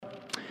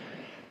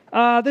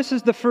This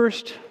is the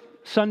first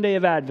Sunday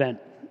of Advent,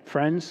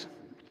 friends.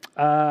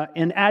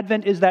 And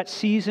Advent is that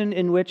season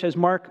in which, as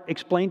Mark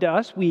explained to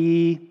us,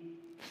 we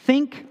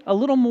think a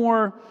little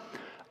more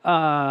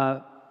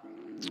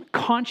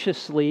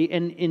consciously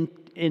and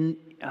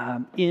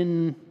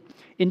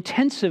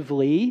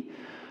intensively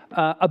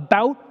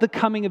about the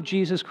coming of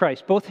Jesus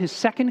Christ, both his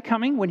second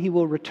coming when he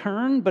will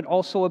return, but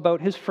also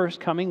about his first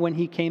coming when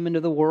he came into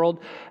the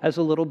world as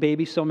a little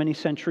baby so many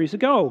centuries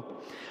ago.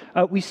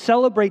 We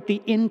celebrate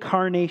the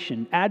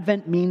incarnation.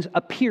 Advent means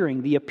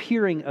appearing, the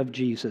appearing of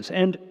Jesus.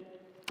 And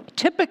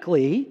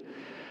typically,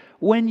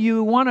 when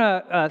you want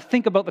to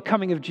think about the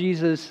coming of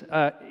Jesus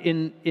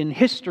in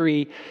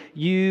history,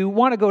 you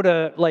want to go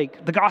to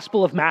like the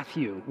Gospel of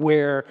Matthew,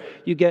 where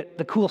you get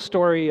the cool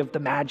story of the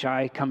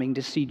Magi coming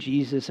to see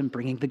Jesus and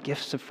bringing the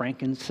gifts of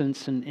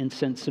frankincense and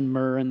incense and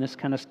myrrh and this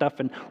kind of stuff.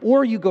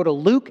 Or you go to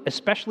Luke,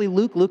 especially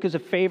Luke. Luke is a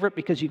favorite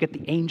because you get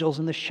the angels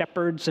and the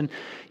shepherds. And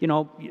you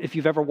know, if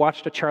you've ever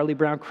watched a Charlie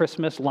Brown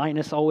Christmas,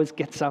 Linus always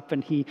gets up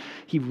and he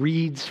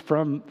reads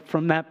from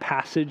that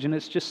passage, and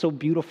it's just so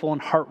beautiful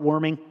and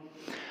heartwarming.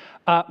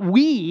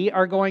 We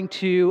are going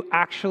to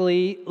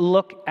actually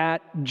look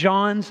at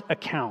John's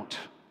account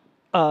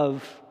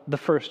of the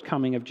first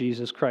coming of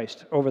Jesus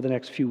Christ over the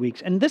next few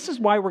weeks. And this is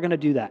why we're going to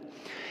do that.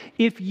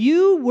 If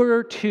you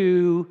were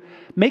to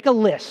make a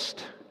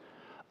list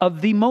of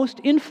the most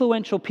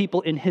influential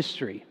people in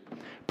history,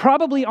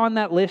 probably on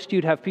that list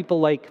you'd have people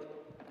like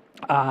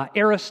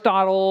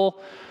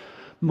Aristotle,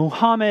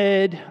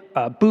 Muhammad,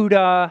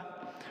 Buddha,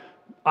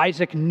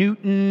 Isaac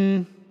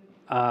Newton.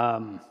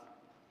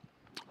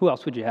 Who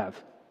else would you have?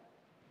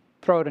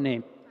 Throw out a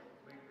name.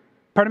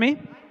 Pardon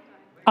me?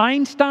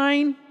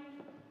 Einstein,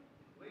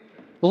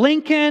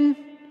 Lincoln,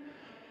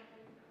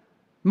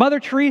 Mother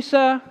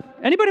Teresa.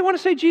 Anybody want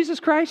to say Jesus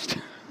Christ?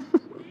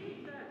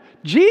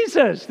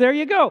 Jesus, there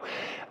you go.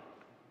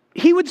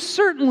 He would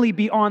certainly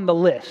be on the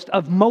list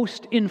of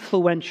most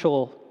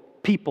influential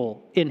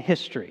people in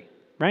history,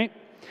 right?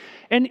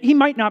 And he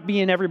might not be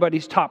in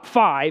everybody's top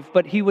 5,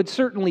 but he would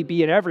certainly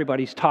be in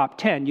everybody's top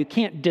 10. You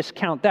can't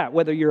discount that.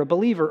 Whether you're a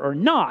believer or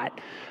not,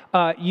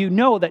 you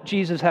know that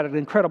Jesus had an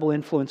incredible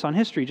influence on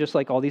history, just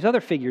like all these other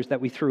figures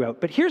that we threw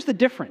out. But here's the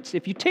difference.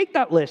 If you take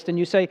that list and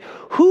you say,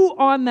 who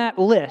on that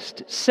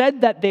list said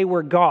that they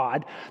were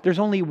God, there's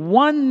only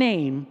one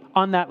name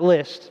on that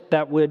list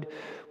that would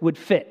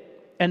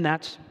fit, and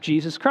that's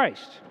Jesus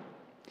Christ.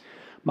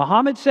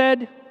 Muhammad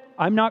said,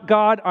 I'm not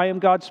God, I am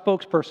God's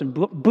spokesperson.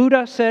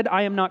 Buddha said,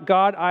 I am not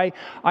God, I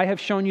have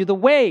shown you the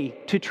way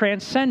to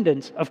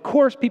transcendence. Of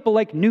course, people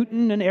like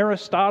Newton and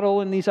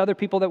Aristotle and these other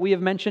people that we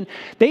have mentioned,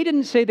 they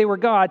didn't say they were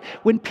God.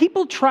 When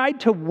people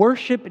tried to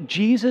worship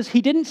Jesus,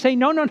 he didn't say,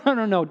 no,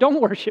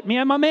 don't worship me,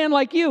 I'm a man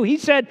like you. He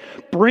said,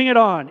 bring it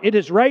on. It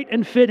is right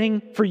and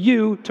fitting for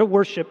you to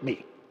worship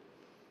me.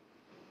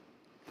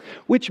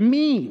 Which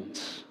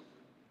means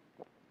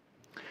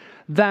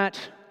that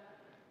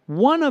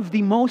one of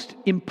the most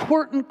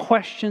important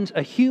questions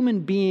a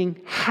human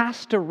being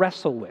has to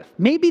wrestle with,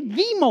 maybe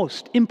the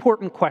most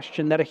important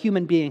question that a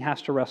human being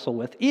has to wrestle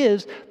with,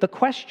 is the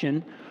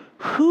question,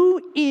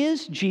 who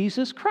is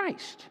Jesus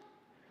Christ?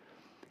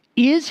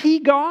 Is he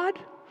God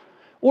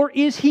or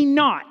is he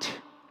not?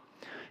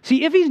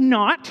 See, if he's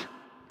not,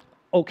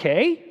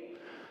 okay,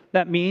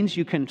 that means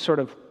you can sort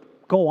of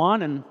go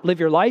on and live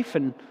your life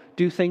and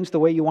do things the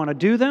way you want to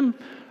do them.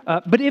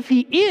 But if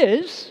he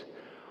is,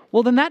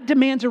 well, then that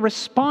demands a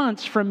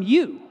response from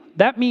you.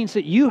 That means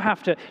that you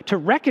have to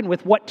reckon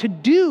with what to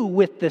do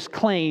with this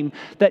claim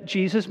that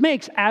Jesus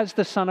makes as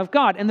the Son of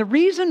God. And the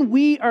reason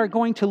we are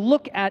going to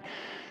look at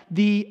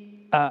the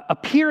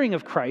appearing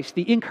of Christ,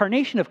 the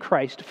incarnation of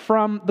Christ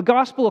from the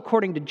Gospel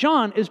according to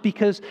John is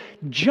because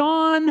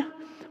John,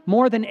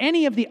 more than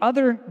any of the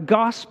other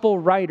Gospel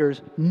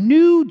writers,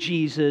 knew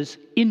Jesus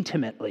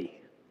intimately.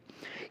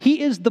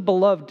 He is the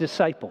beloved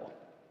disciple,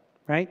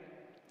 right?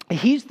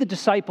 He's the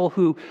disciple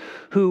who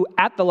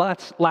at the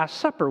Last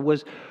Supper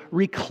was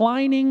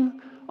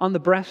reclining on the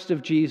breast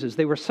of Jesus.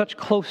 They were such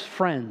close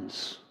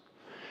friends.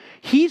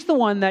 He's the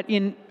one that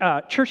in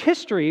church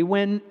history,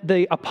 when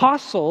the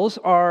apostles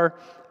are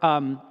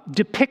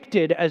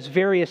depicted as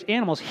various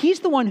animals,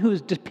 he's the one who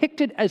is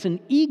depicted as an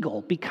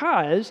eagle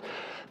because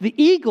the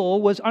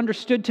eagle was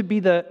understood to be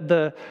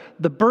the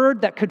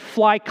bird that could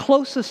fly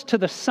closest to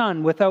the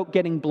sun without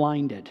getting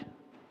blinded.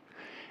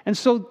 And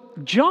so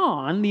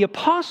John, the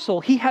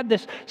apostle, he had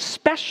this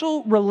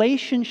special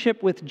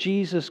relationship with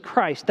Jesus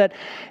Christ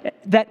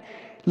that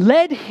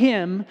led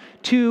him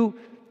to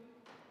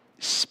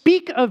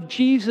speak of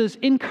Jesus'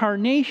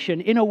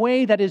 incarnation in a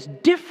way that is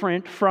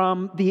different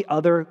from the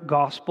other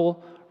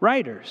gospel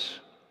writers.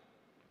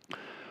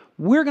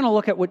 We're going to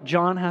look at what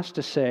John has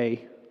to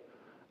say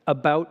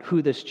about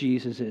who this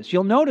Jesus is.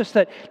 You'll notice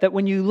that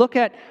when you look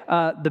at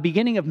the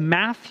beginning of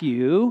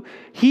Matthew,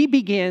 he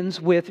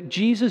begins with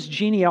Jesus'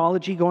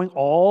 genealogy going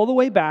all the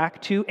way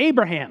back to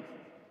Abraham,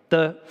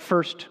 the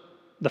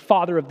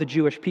father of the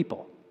Jewish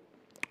people.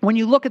 When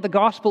you look at the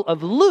Gospel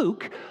of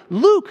Luke,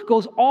 Luke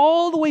goes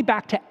all the way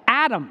back to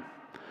Adam,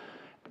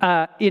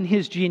 in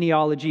his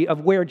genealogy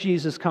of where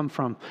Jesus come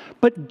from.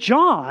 But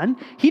John,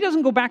 he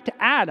doesn't go back to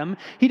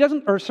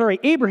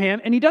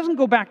Abraham, and he doesn't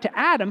go back to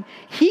Adam.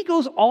 He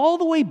goes all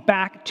the way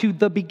back to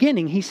the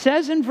beginning. He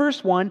says in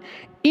verse 1,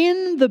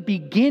 "In the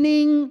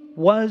beginning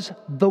was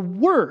the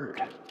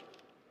Word."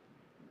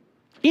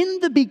 In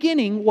the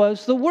beginning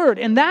was the Word.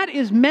 And that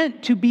is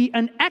meant to be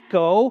an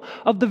echo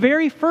of the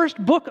very first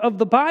book of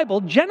the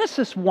Bible,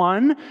 Genesis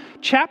 1,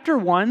 chapter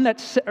 1,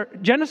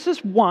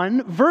 Genesis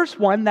 1, verse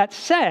 1, that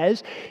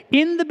says,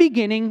 "In the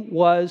beginning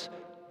was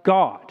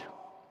God."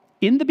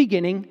 In the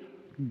beginning,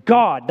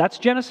 God. That's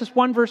Genesis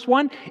 1, verse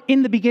 1.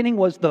 In the beginning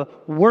was the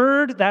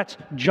Word. That's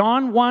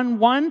John 1,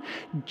 1.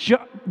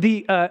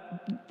 The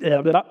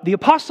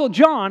Apostle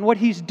John, what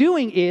he's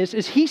doing is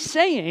he's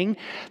saying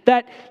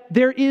that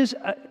there is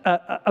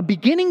a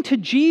beginning to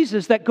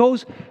Jesus that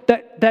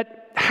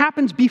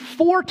happens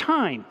before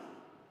time.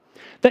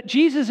 That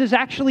Jesus is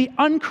actually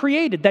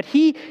uncreated. That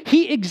he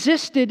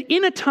existed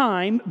in a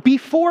time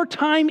before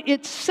time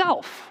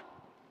itself.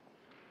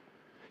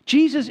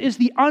 Jesus is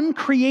the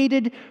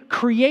uncreated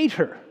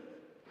creator.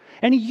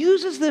 And he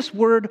uses this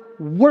word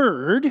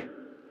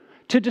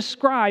to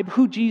describe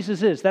who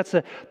Jesus is. That's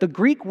the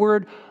Greek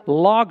word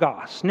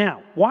logos.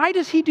 Now, why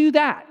does he do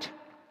that?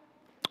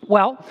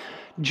 Well,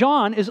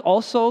 John is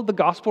also the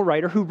gospel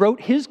writer who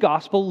wrote his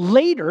gospel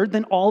later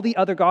than all the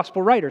other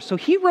gospel writers. So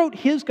he wrote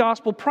his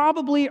gospel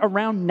probably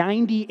around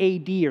 90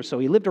 AD or so.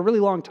 He lived a really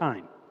long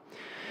time.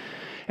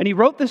 And he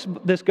wrote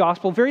this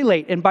gospel very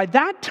late. And by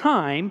that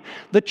time,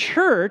 the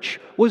church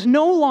was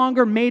no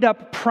longer made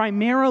up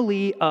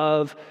primarily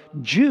of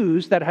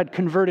Jews that had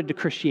converted to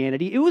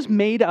Christianity. It was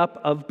made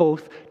up of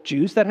both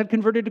Jews that had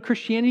converted to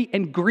Christianity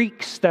and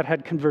Greeks that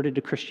had converted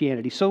to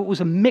Christianity. So it was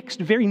a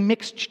very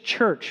mixed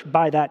church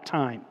by that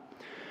time.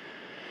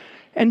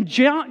 And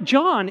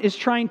John is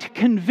trying to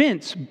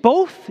convince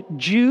both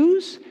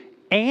Jews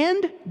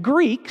and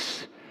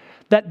Greeks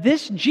that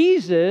this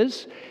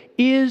Jesus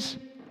is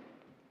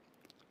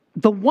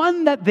the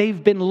one that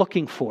they've been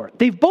looking for.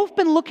 They've both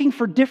been looking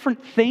for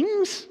different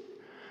things,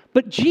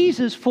 but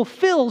Jesus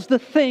fulfills the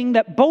thing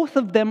that both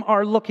of them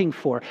are looking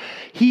for.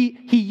 He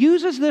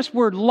uses this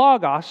word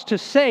logos to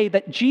say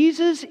that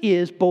Jesus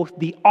is both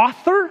the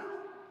author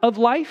of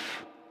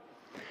life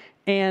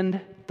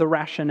and the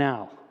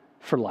rationale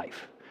for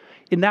life.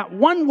 In that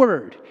one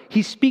word,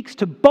 he speaks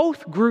to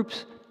both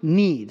groups'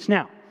 needs.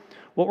 Now,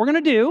 what we're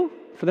going to do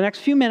for the next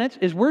few minutes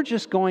is we're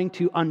just going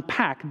to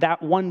unpack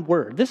that one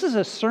word. This is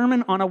a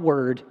sermon on a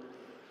word.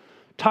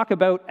 Talk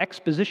about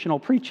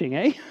expositional preaching,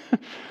 eh?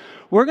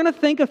 We're going to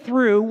think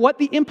through what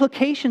the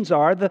implications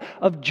are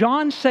of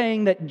John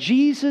saying that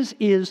Jesus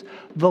is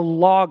the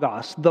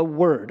Logos, the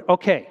Word.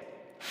 Okay,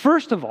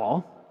 first of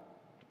all,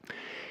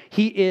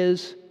 he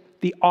is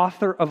the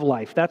author of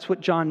life. That's what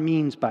John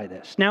means by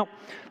this. Now,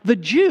 for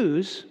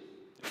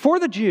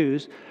the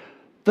Jews,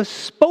 the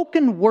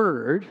spoken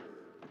word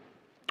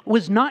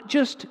was not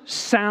just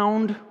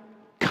sound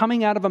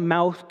coming out of a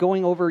mouth,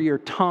 going over your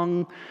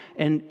tongue,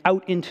 and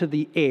out into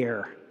the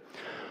air.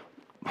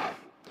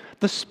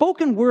 The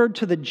spoken word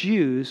to the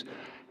Jews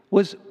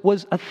was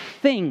a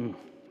thing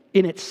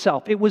in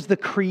itself. It was the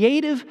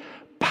creative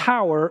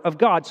power of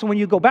God. So when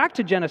you go back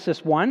to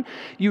Genesis 1,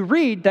 you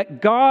read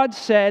that God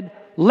said,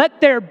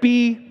 "Let there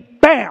be,"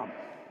 bam,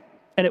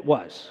 and it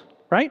was,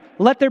 right?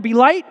 "Let there be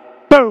light,"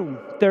 boom,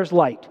 there's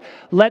light.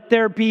 "Let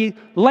there be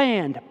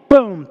land,"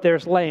 boom,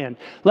 there's land.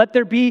 "Let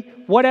there be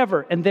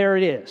whatever," and there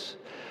it is.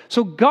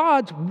 So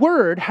God's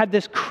word had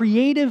this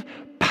creative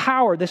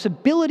power, this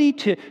ability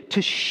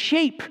to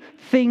shape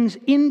things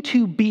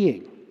into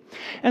being.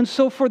 And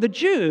so for the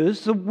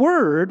Jews, the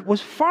word was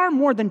far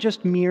more than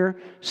just mere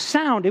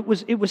sound. It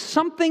was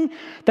something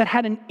that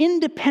had an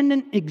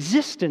independent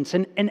existence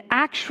and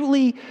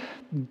actually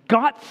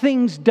got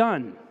things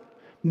done,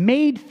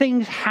 made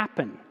things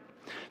happen.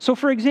 So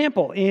for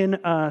example, in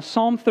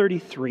Psalm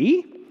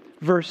 33,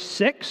 verse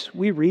 6,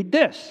 we read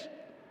this: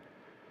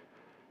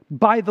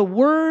 "By the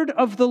word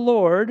of the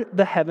Lord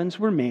the heavens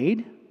were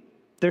made,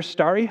 their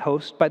starry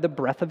host by the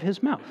breath of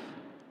his mouth."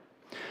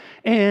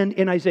 And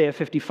in Isaiah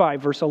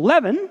 55, verse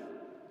 11,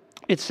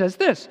 it says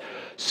this: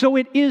 "So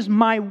it is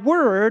my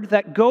word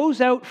that goes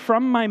out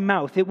from my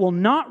mouth. It will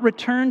not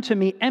return to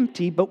me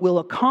empty, but will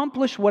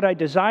accomplish what I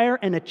desire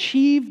and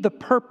achieve the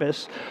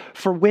purpose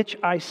for which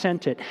I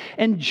sent it."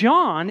 And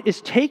John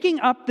is taking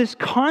up this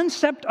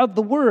concept of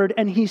the word,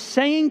 and he's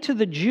saying to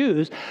the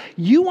Jews,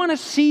 you want to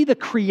see the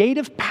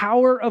creative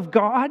power of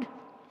God?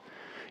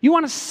 You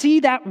want to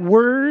see that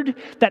word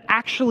that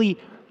actually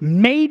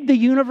made the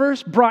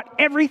universe, brought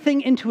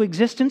everything into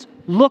existence?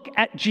 Look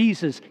at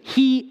Jesus.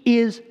 He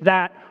is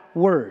that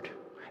word.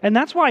 And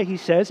that's why he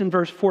says in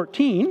verse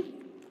 14,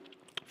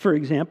 for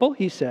example,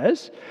 he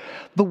says,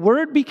 "The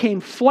word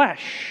became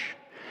flesh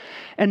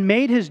and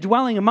made his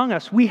dwelling among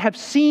us. We have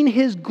seen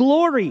his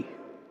glory,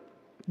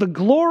 the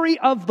glory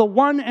of the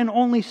one and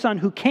only Son,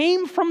 who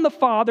came from the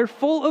Father,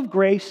 full of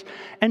grace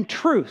and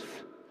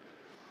truth."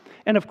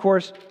 And of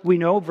course, we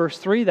know verse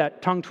 3,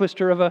 that tongue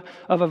twister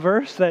of a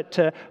verse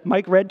that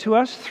Mike read to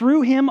us.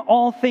 Through him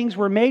all things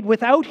were made.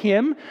 Without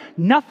him,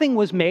 nothing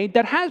was made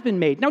that has been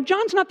made. Now,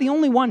 John's not the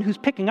only one who's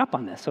picking up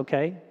on this,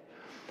 okay?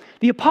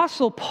 The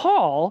Apostle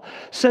Paul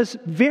says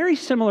very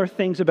similar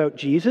things about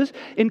Jesus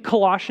in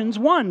Colossians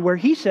 1, where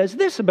he says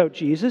this about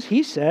Jesus.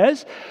 He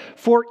says,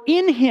 for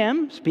in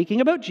him,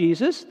 speaking about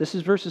Jesus, this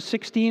is verses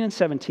 16 and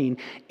 17,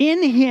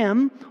 in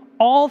him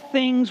all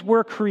things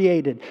were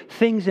created,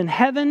 things in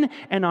heaven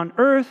and on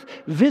earth,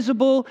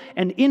 visible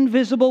and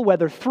invisible,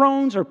 whether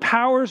thrones or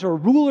powers or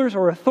rulers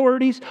or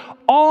authorities,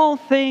 all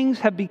things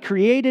have been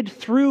created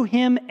through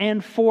him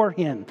and for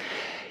him.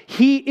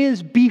 He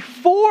is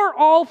before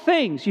all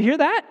things. You hear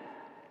that?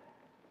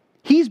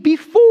 He's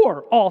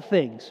before all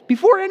things.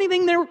 Before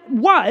anything there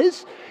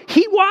was,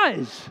 he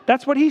was.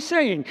 That's what he's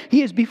saying.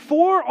 He is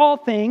before all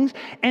things,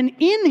 and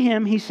in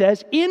him, he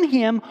says, in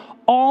him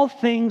all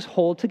things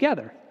hold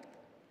together.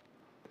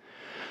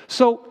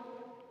 So,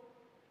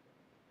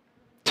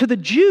 to the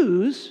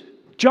Jews,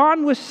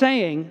 John was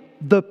saying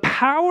the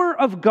power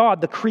of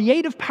God, the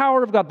creative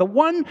power of God, the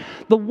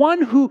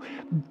one who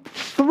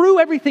threw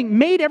everything,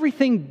 made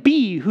everything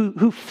be,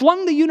 who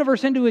flung the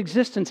universe into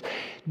existence,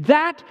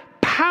 that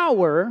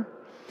power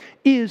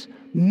is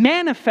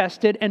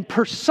manifested and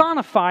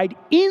personified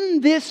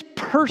in this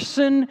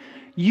person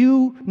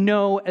you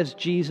know as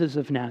Jesus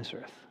of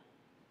Nazareth.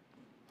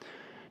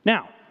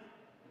 Now,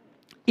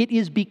 it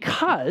is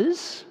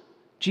because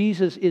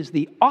Jesus is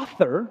the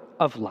author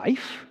of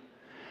life.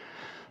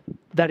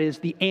 That is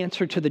the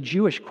answer to the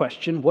Jewish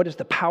question, what is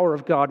the power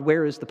of God?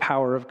 Where is the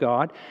power of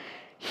God?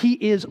 He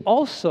is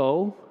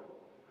also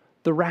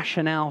the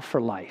rationale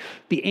for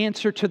life. The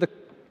answer to the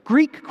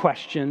Greek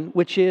question,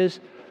 which is,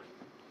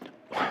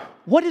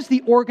 what is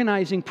the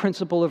organizing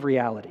principle of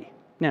reality?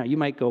 Now, you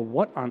might go,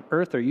 what on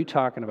earth are you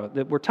talking about?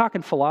 We're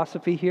talking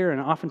philosophy here, and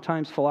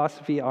oftentimes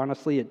philosophy,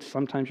 honestly,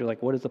 sometimes you're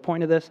like, what is the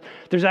point of this?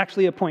 There's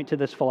actually a point to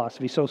this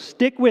philosophy, so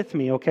stick with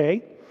me,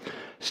 okay?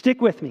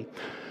 Stick with me.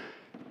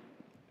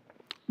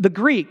 The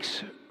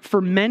Greeks,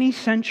 for many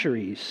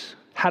centuries,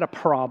 had a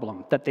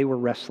problem that they were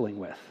wrestling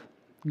with.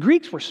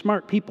 Greeks were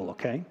smart people,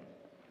 okay?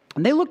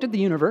 And they looked at the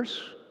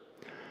universe,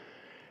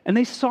 and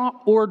they saw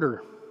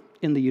order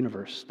in the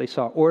universe. They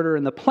saw order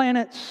in the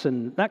planets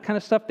and that kind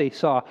of stuff. They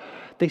saw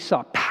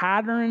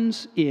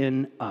patterns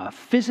in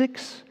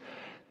physics.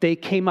 They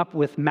came up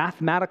with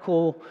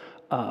mathematical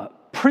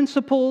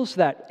principles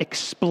that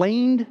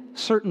explained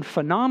certain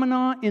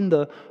phenomena in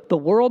the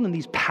world, and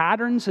these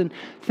patterns and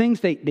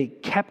things they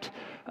kept,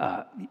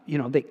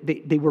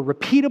 they were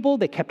repeatable.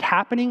 They kept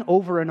happening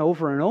over and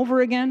over and over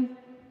again.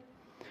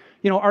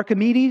 You know,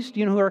 Archimedes, do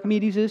you know who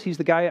Archimedes is? He's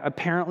the guy,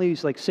 apparently,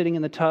 he's like sitting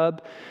in the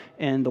tub,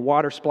 and the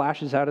water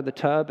splashes out of the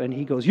tub, and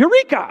he goes,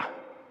 Eureka!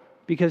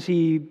 Because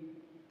he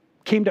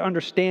came to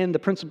understand the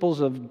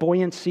principles of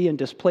buoyancy and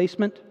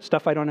displacement,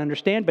 stuff I don't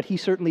understand, but he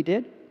certainly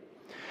did.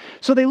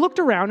 So they looked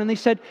around and they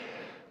said,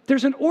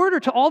 there's an order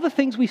to all the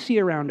things we see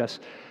around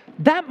us.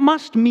 That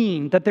must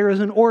mean that there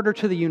is an order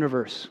to the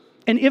universe.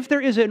 And if there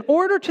is an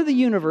order to the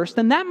universe,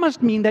 then that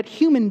must mean that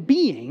human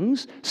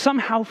beings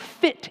somehow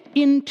fit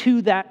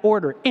into that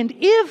order. And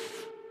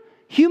if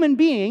human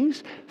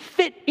beings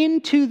fit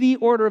into the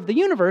order of the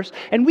universe,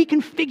 and we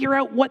can figure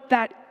out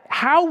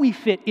how we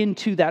fit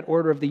into that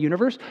order of the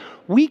universe,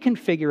 we can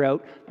figure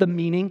out the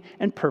meaning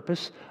and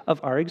purpose of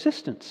our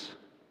existence.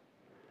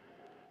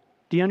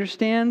 Do you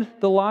understand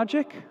the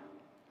logic?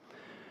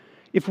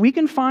 If we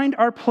can find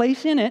our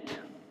place in it,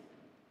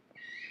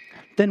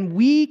 then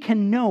we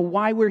can know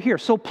why we're here.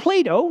 So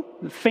Plato,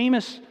 the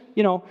famous,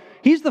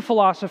 he's the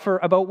philosopher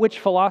about which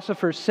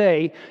philosophers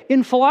say,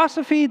 in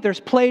philosophy, there's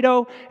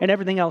Plato, and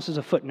everything else is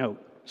a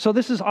footnote. So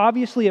this is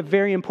obviously a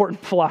very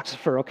important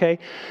philosopher, okay?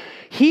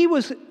 He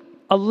was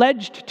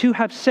alleged to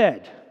have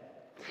said,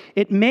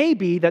 it may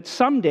be that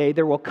someday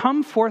there will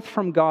come forth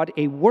from God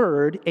a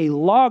word, a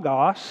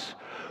logos,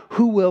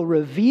 who will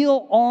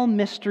reveal all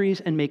mysteries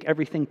and make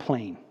everything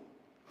plain.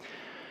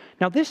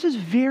 Now, this is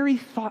very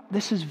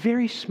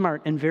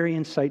smart and very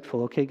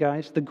insightful, okay,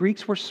 guys? The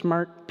Greeks were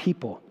smart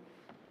people.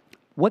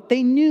 What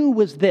they knew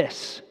was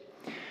this.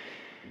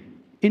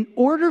 In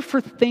order for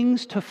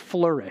things to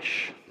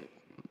flourish,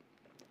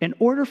 in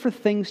order for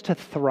things to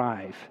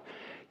thrive,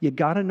 you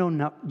got to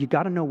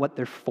know what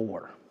they're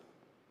for.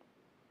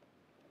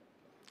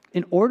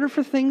 In order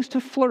for things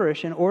to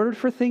flourish, in order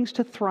for things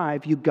to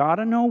thrive, you got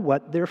to know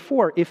what they're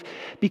for.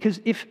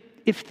 Because if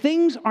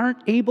things aren't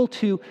able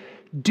to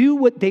do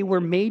what they were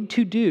made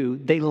to do,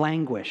 they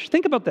languish.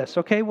 Think about this,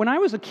 okay? When I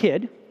was a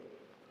kid,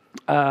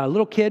 a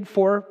little kid,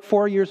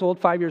 4 years old,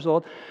 5 years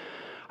old,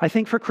 I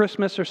think for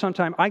Christmas or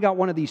sometime, I got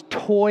one of these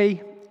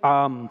toy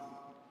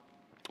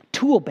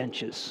tool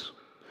benches.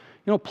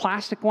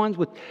 Plastic ones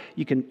with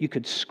you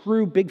could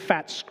screw big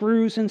fat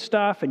screws and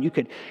stuff, and you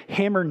could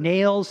hammer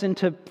nails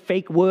into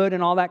fake wood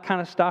and all that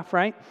kind of stuff,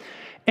 right?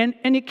 And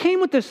it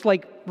came with this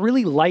like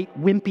really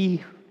light,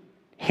 wimpy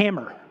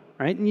hammer,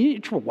 right? And you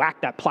just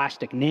whack that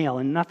plastic nail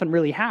and nothing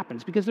really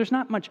happens because there's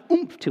not much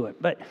oomph to it.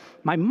 But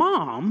my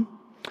mom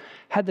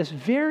had this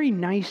very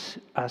nice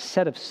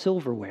set of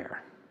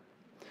silverware.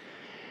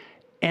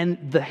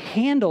 And the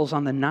handles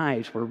on the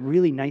knives were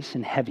really nice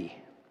and heavy.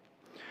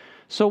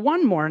 So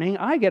one morning,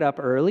 I get up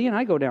early and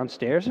I go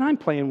downstairs and I'm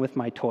playing with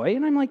my toy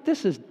and I'm like,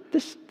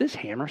 this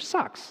hammer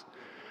sucks.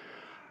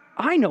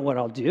 I know what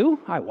I'll do.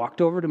 I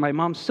walked over to my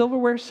mom's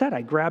silverware set.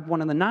 I grabbed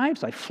one of the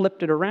knives. I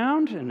flipped it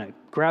around and I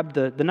grabbed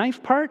the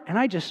knife part and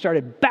I just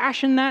started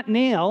bashing that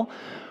nail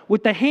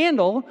with the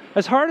handle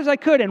as hard as I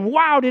could. And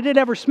wow, did it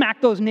ever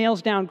smack those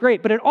nails down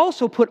great. But it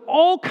also put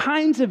all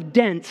kinds of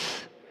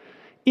dents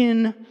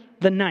in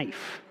the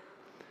knife.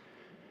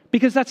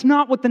 Because that's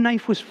not what the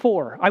knife was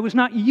for. I was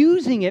not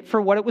using it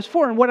for what it was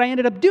for. And what I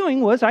ended up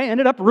doing was I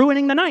ended up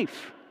ruining the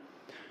knife.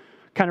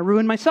 Kind of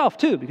ruined myself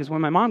too, because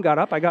when my mom got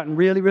up, I got in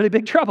really, really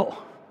big trouble.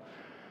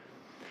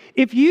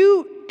 If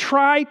you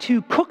try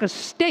to cook a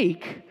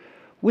steak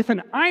with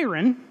an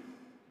iron,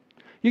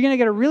 you're going to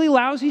get a really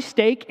lousy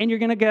steak and you're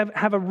going to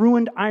have a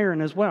ruined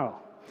iron as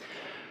well.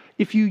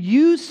 If you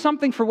use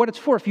something for what it's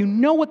for, if you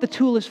know what the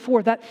tool is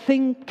for, that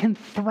thing can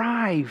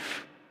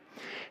thrive.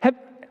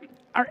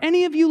 Are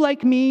any of you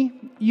like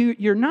me?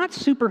 You're not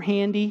super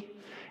handy,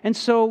 and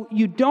so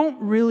you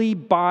don't really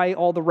buy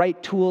all the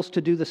right tools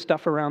to do the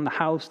stuff around the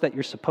house that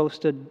you're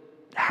supposed to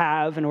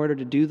have in order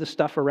to do the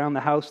stuff around the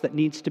house that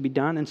needs to be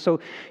done. And so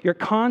you're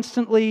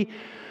constantly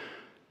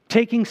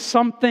taking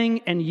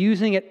something and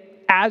using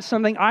it as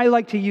something. I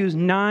like to use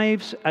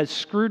knives as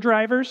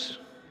screwdrivers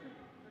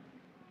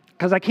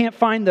because I can't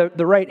find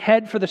the right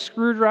head for the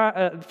screw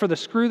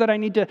that I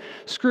need to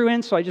screw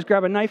in. So I just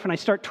grab a knife and I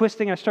start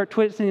twisting.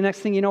 The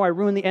next thing you know, I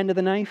ruin the end of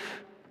the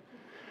knife.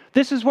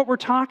 This is what we're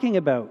talking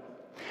about.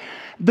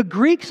 The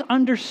Greeks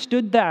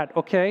understood that,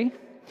 okay?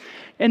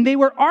 And they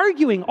were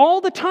arguing all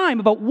the time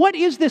about what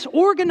is this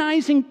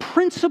organizing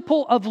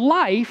principle of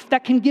life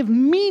that can give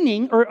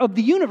meaning, or of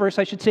the universe,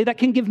 I should say, that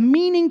can give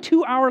meaning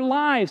to our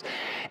lives.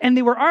 And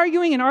they were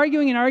arguing,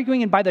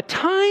 and by the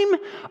time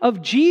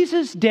of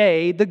Jesus'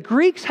 day, the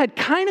Greeks had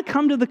kind of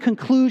come to the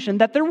conclusion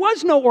that there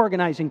was no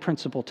organizing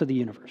principle to the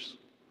universe.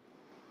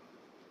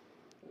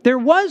 There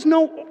was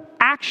no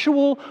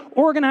actual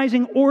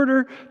organizing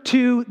order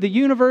to the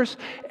universe.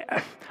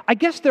 I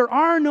guess there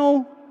are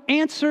no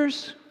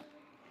answers.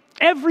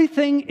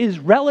 Everything is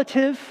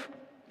relative,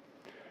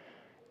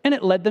 and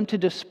it led them to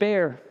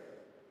despair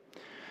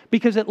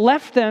because it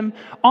left them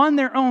on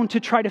their own to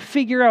try to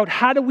figure out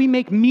how do we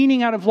make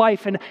meaning out of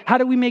life and how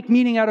do we make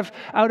meaning out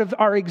of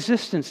our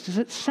existence. Does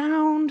it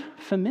sound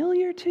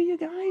familiar to you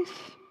guys?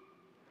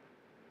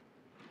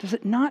 Does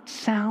it not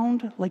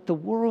sound like the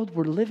world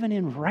we're living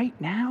in right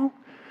now?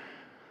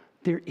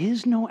 There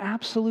is no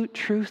absolute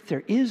truth.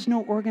 There is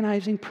no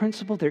organizing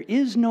principle. There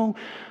is no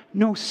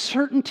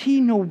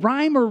certainty, no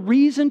rhyme or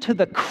reason to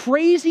the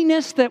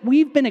craziness that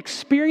we've been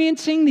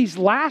experiencing these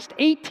last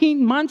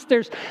 18 months.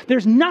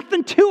 There's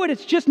nothing to it.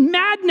 It's just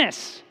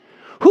madness.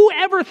 Who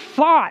ever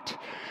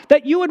thought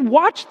that you would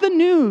watch the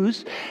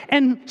news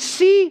and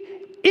see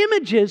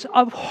images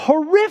of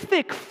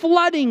horrific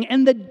flooding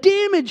and the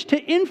damage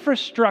to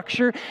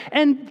infrastructure,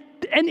 and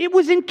it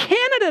was in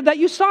Canada that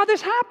you saw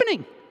this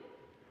happening?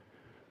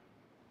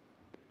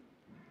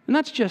 And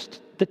that's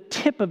just the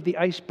tip of the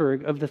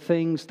iceberg of the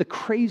things, the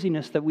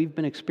craziness that we've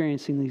been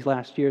experiencing these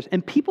last years.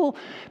 And people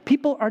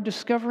are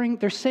discovering,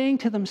 they're saying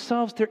to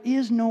themselves, there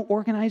is no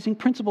organizing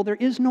principle. There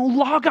is no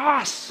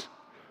logos.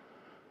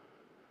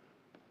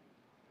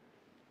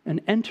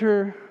 And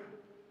enter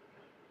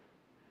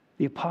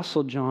the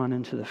Apostle John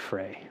into the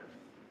fray.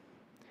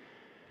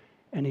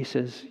 And he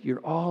says,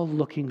 you're all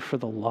looking for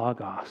the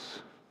logos.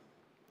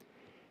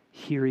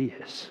 Here he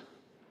is.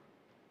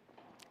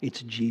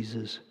 It's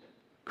Jesus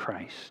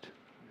Christ.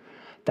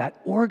 That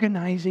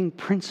organizing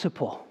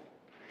principle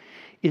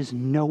is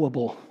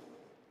knowable,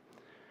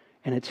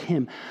 and it's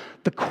him.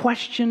 The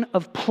question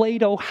of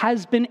Plato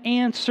has been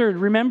answered.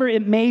 Remember,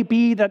 it may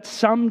be that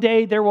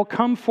someday there will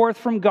come forth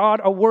from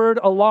God a word,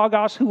 a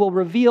logos, who will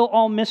reveal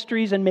all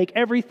mysteries and make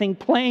everything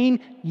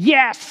plain.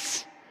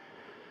 Yes!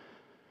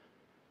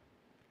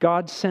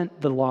 God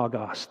sent the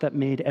logos that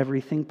made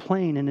everything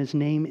plain, and his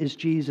name is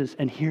Jesus.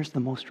 And here's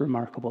the most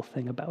remarkable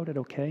thing about it,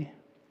 okay?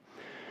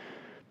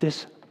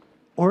 This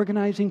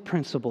organizing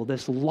principle,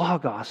 this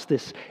logos,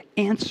 this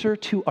answer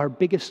to our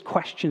biggest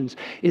questions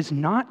is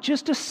not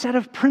just a set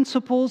of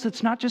principles,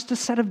 it's not just a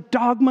set of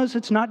dogmas,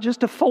 it's not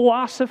just a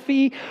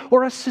philosophy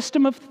or a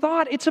system of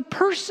thought, it's a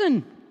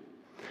person.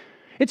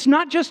 It's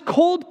not just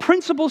cold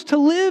principles to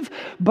live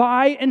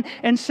by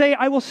and say,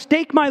 I will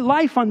stake my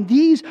life on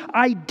these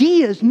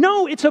ideas.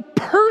 No, it's a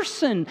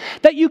person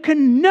that you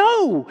can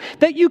know,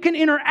 that you can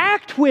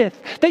interact with,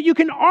 that you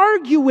can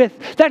argue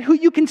with, that who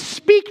you can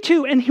speak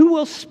to and who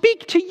will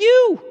speak to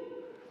you.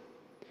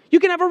 You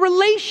can have a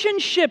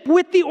relationship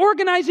with the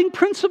organizing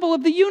principle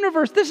of the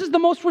universe. This is the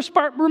most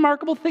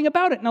remarkable thing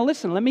about it. Now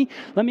listen, let me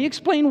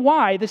explain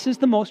why this is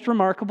the most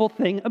remarkable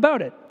thing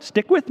about it.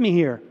 Stick with me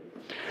here.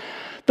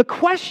 The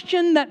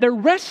question that they're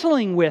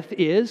wrestling with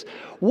is,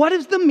 what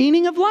is the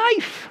meaning of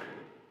life?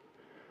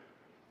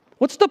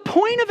 What's the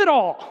point of it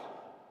all?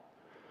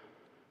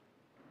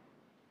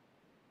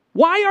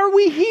 Why are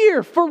we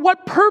here? For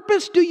what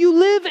purpose do you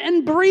live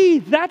and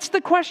breathe? That's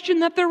the question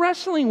that they're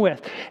wrestling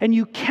with. And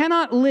you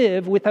cannot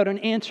live without an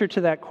answer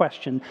to that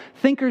question.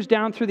 Thinkers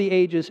down through the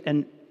ages,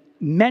 and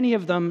many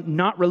of them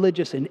not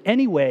religious in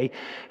any way,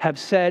 have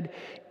said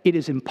it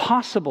is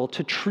impossible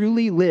to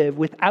truly live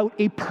without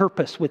a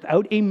purpose,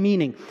 without a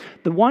meaning.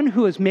 The one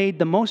who has made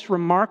the most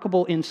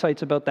remarkable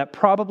insights about that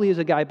probably is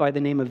a guy by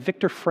the name of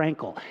Viktor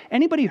Frankl.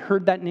 Anybody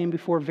heard that name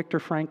before, Viktor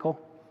Frankl?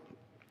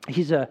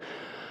 He's a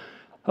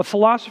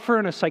philosopher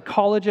and a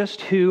psychologist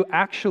who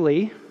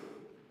actually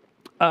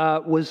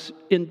was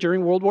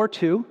during World War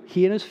II.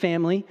 He and his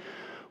family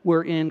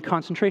were in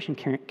concentration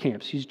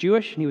camps. He's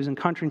Jewish, and he was in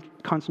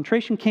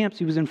concentration camps.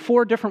 He was in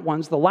 4 different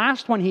ones. The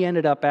last one he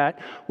ended up at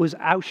was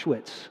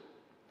Auschwitz.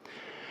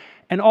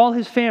 And all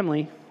his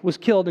family was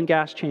killed in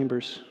gas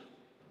chambers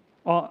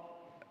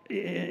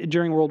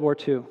during World War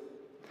II.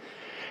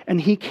 And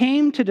he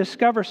came to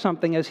discover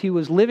something as he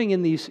was living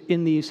in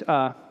these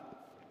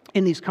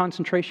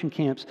concentration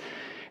camps.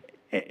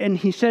 And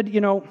he said,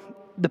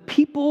 the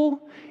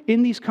people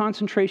in these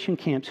concentration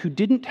camps who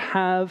didn't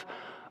have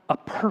a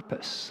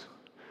purpose,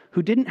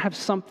 who didn't have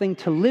something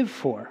to live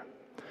for,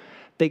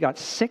 they got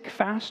sick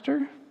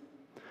faster,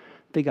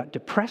 they got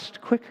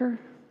depressed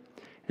quicker,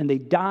 and they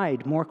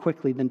died more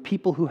quickly than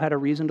people who had a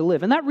reason to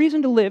live. And that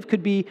reason to live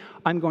could be,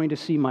 I'm going to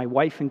see my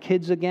wife and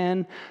kids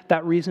again.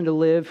 That reason to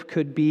live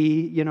could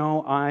be,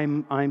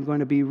 I'm going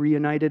to be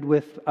reunited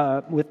with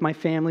my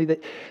family.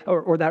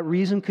 Or that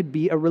reason could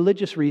be a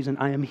religious reason.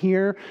 I am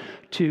here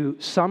to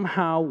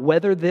somehow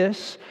weather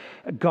this.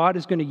 God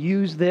is going to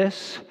use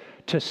this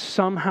to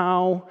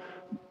somehow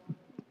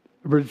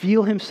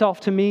reveal himself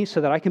to me so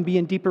that I can be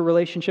in deeper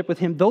relationship with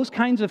him. Those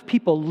kinds of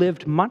people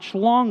lived much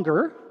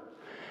longer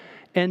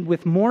and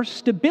with more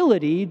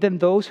stability than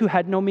those who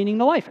had no meaning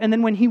to life. And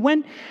then when he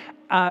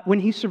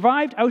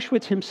survived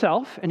Auschwitz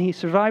himself, and he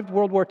survived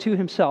World War II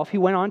himself, he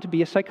went on to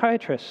be a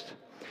psychiatrist.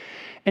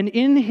 And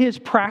in his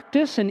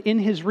practice and in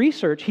his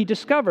research, he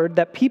discovered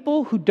that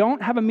people who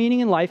don't have a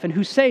meaning in life and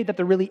who say that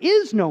there really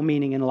is no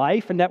meaning in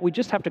life and that we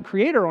just have to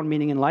create our own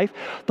meaning in life,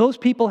 those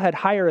people had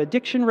higher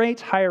addiction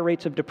rates, higher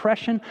rates of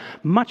depression,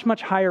 much,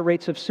 much higher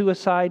rates of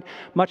suicide,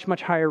 much,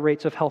 much higher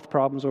rates of health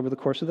problems over the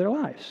course of their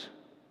lives.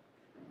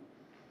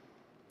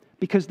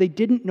 Because they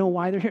didn't know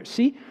why they're here.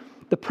 See,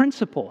 the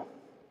principle,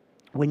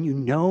 when you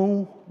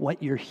know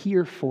what you're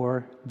here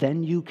for,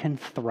 then you can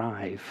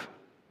thrive.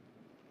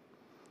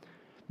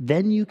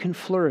 Then you can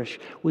flourish,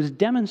 was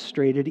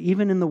demonstrated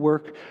even in the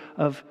work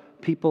of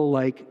people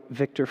like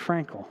Viktor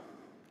Frankl.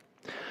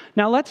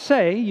 Now, let's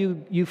say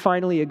you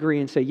finally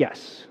agree and say,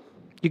 yes,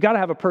 you got to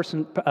have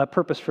a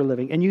purpose for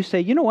living. And you say,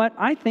 you know what?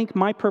 I think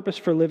my purpose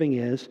for living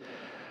is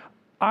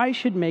I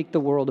should make the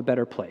world a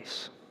better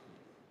place.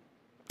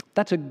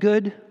 That's a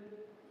good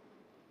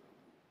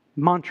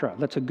mantra.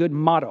 That's a good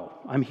motto.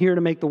 I'm here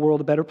to make the world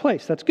a better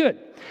place. That's good.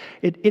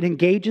 It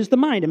engages the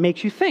mind. It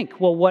makes you think,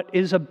 well, what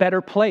is a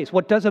better place?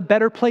 What does a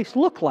better place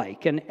look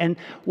like? And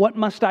what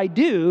must I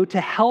do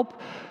to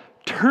help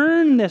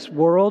turn this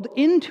world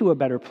into a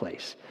better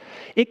place?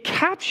 It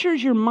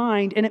captures your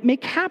mind, and it may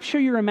capture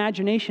your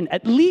imagination,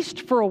 at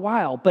least for a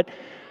while, but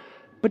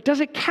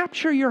does it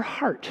capture your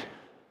heart?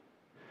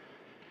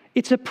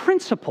 It's a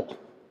principle.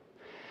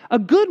 A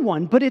good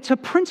one, but it's a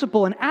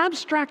principle, an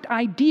abstract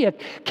idea.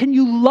 Can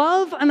you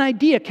love an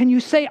idea? Can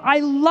you say, I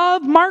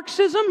love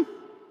Marxism?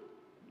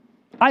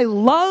 I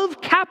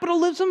love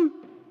capitalism?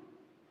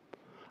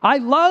 I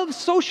love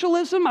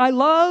socialism? I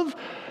love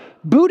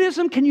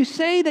Buddhism? Can you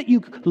say that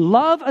you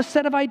love a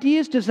set of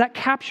ideas? Does that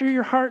capture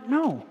your heart?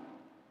 No.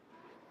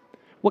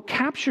 What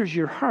captures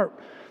your heart?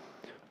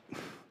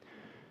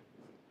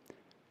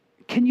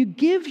 Can you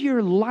give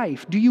your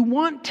life? Do you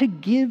want to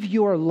give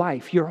your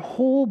life, your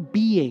whole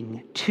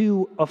being,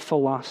 to a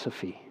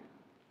philosophy?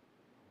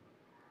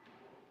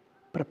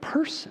 But a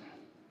person,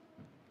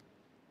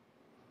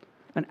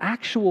 an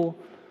actual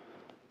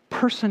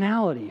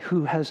personality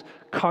who has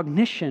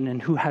cognition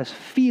and who has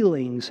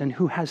feelings and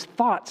who has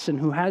thoughts and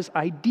who has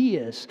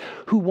ideas,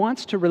 who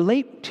wants to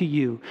relate to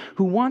you,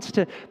 who wants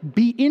to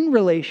be in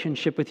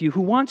relationship with you,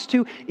 who wants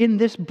to, in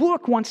this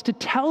book, wants to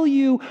tell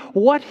you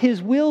what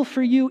his will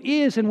for you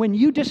is. And when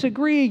you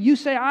disagree, you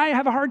say, I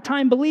have a hard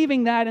time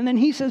believing that. And then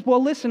he says,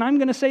 well, listen, I'm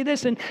going to say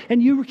this. And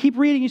you keep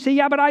reading. You say,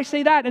 yeah, but I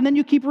say that. And then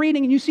you keep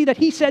reading and you see that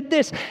he said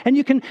this. And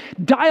you can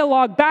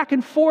dialogue back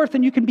and forth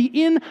and you can be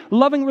in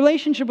loving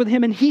relationship with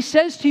him. And he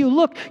says to you,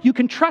 look, you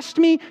can trust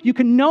me. You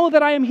can know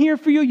that I am here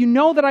for you. You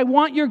know that I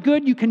want your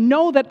good. You can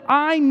know that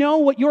I know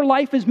what your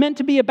life is meant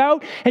to be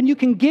about. And you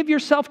can give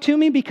yourself to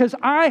me because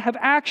I have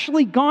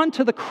actually gone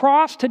to the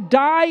cross to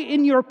die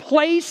in your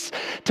place,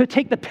 to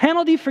take the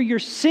penalty for your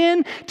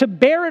sin, to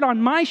bear it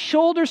on my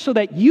shoulders so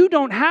that you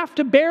don't have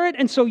to bear it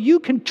and so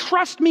you can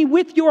trust me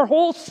with your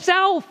whole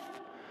self.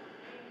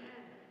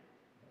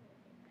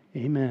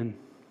 Amen.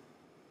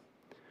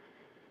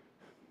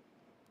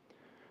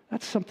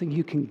 That's something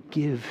you can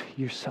give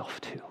yourself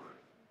to.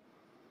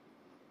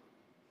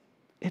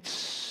 It's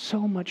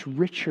so much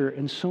richer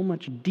and so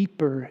much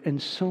deeper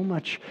and so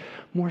much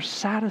more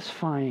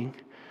satisfying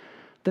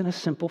than a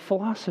simple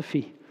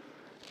philosophy.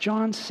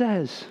 John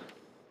says,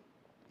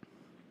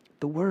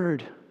 the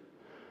Word,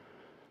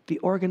 the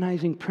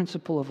organizing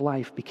principle of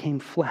life, became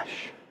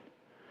flesh,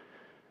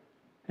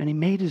 and He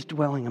made His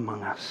dwelling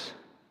among us,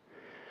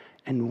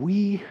 and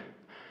we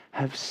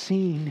have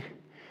seen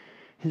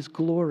His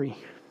glory.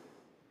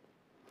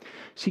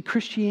 See,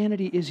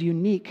 Christianity is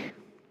unique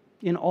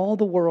in all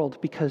the world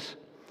because,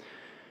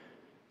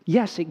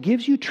 yes, it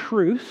gives you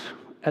truth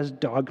as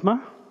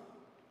dogma,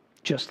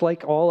 just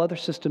like all other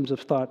systems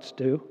of thoughts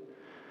do,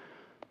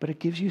 but it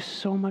gives you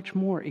so much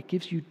more. It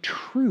gives you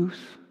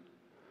truth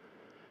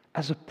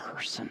as a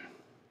person.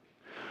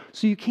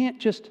 So you can't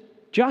just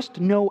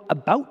know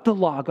about the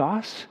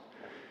Logos,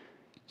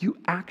 you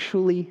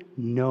actually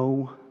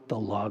know the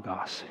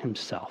Logos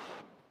Himself.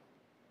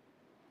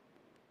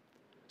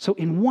 So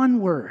in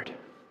one word,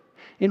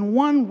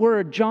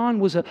 John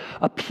was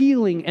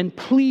appealing and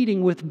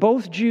pleading with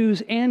both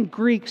Jews and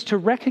Greeks to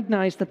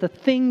recognize that the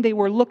thing they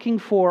were looking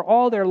for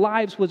all their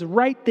lives was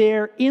right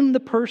there in the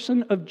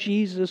person of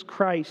Jesus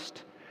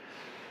Christ.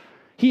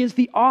 He is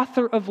the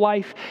author of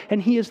life,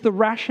 and He is the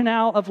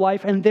rationale of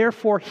life, and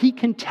therefore He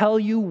can tell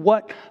you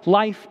what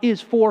life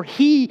is for.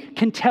 He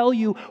can tell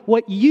you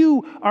what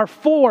you are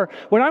for.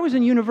 When I was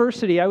in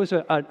university, I was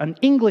an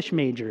English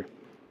major.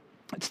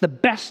 It's the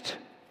best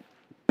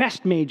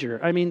major.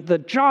 I mean, the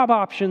job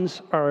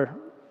options are,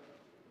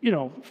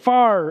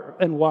 far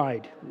and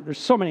wide. There's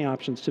so many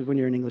options when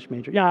you're an English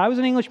major. Yeah, I was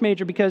an English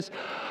major because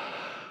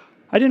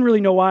I didn't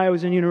really know why I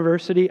was in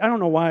university. I don't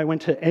know why I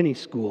went to any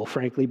school,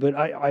 frankly, but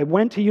I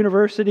went to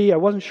university. I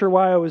wasn't sure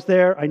why I was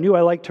there. I knew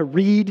I liked to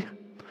read,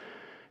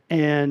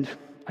 and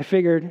I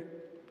figured,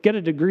 get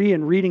a degree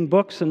in reading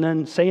books and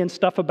then saying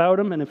stuff about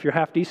them, and if you're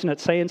half decent at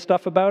saying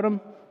stuff about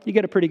them, you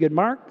get a pretty good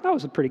mark. That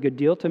was a pretty good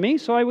deal to me,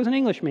 so I was an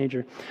English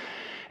major.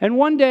 And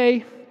one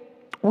day,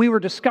 we were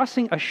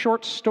discussing a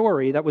short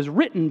story that was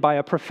written by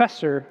a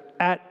professor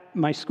at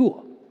my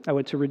school. I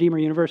went to Redeemer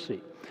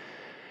University.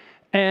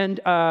 And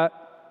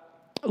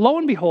lo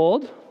and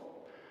behold,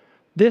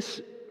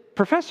 this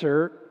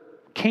professor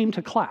came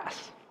to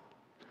class.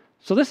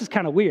 So this is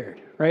kind of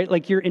weird, right?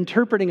 Like you're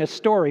interpreting a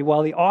story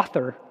while the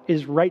author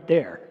is right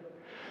there.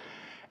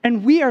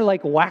 And we are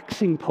like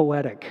waxing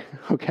poetic,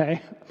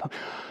 okay?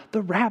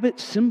 The rabbit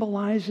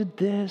symbolized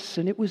this,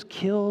 and it was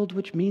killed,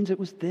 which means it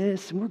was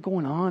this, and we're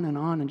going on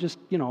and just,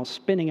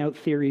 spinning out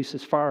theories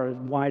as far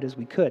and wide as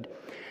we could.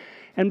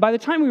 And by the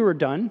time we were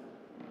done,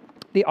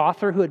 the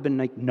author, who had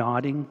been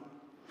nodding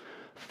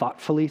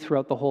thoughtfully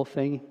throughout the whole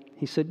thing,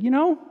 he said,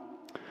 some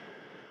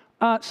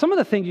of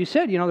the things you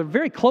said, they're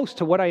very close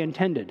to what I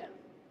intended.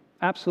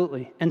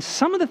 Absolutely. And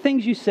some of the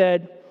things you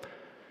said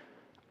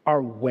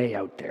are way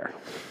out there.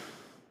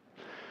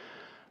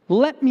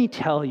 Let me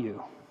tell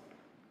you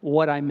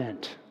what I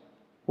meant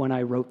when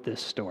I wrote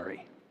this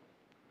story.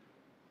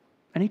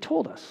 And he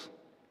told us.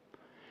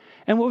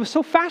 And what was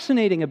so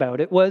fascinating about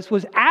it was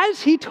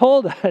as he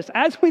told us,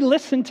 as we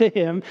listened to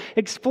him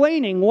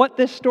explaining what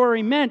this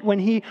story meant when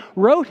he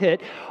wrote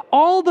it,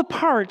 all the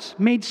parts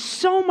made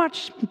so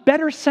much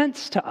better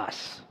sense to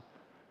us.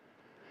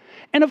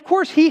 And of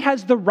course, he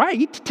has the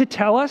right to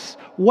tell us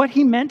what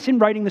he meant in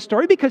writing the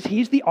story because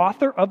he's the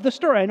author of the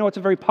story. I know it's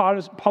a very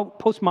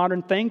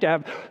postmodern thing to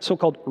have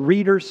so-called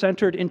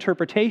reader-centered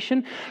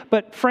interpretation,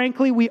 but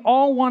frankly, we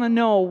all want to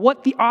know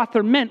what the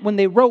author meant when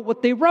they wrote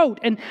what they wrote,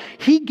 and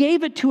he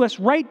gave it to us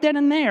right then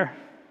and there.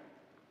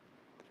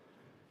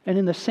 And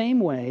in the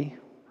same way,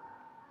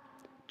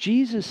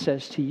 Jesus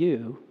says to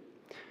you,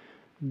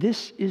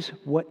 this is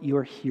what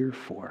you're here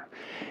for.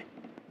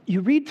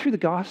 You read through the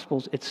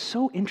Gospels, it's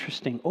so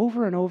interesting.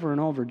 Over and over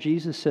and over,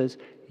 Jesus says,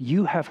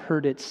 you have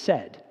heard it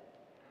said,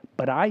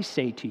 but I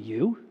say to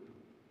you.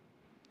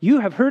 You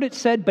have heard it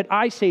said, but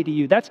I say to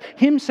you. That's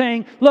him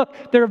saying, look,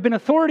 there have been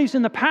authorities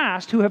in the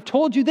past who have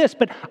told you this,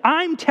 but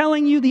I'm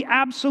telling you the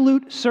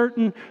absolute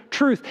certain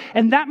truth.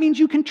 And that means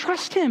you can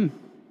trust him.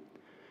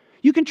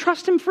 You can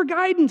trust him for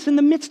guidance in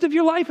the midst of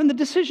your life and the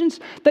decisions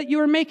that you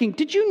are making.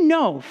 Did you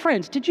know,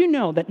 friends, that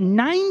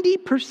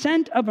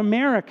 90% of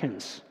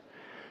Americans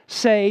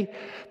say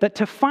that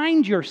to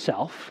find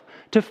yourself,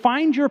 to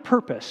find your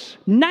purpose,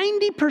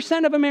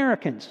 90% of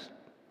Americans,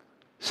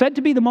 said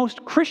to be the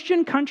most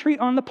Christian country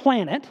on the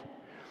planet,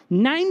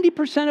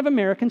 90% of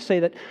Americans say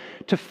that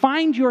to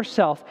find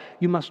yourself,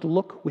 you must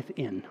look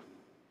within.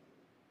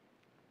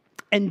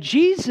 And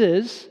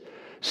Jesus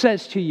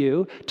says to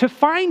you, to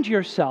find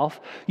yourself,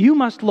 you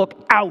must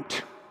look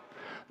out.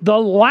 The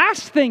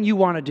last thing you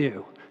want to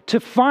do to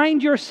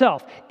find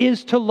yourself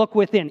is to look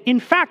within. In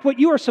fact, what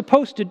you are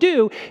supposed to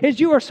do is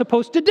you are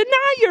supposed to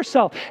deny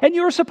yourself, and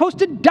you are supposed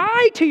to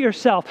die to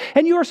yourself,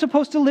 and you are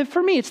supposed to live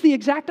for me. It's the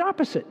exact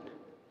opposite.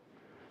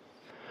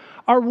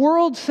 Our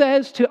world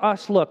says to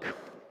us, look,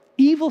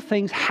 evil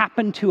things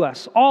happen to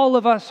us. All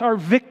of us are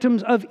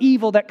victims of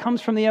evil that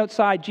comes from the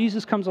outside.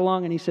 Jesus comes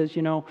along and he says,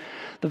 the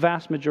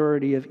vast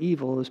majority of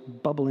evil is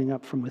bubbling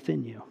up from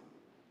within you.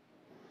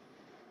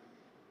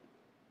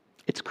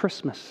 It's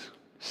Christmas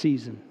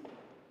season.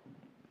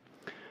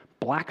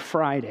 Black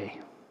Friday.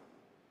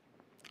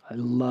 I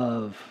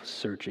love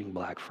searching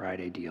Black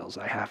Friday deals,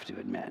 I have to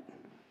admit.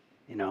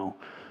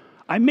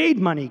 I made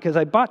money because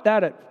I bought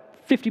that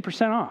at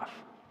 50% off.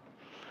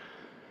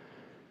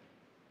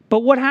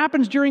 But what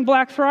happens during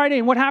Black Friday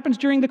and what happens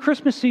during the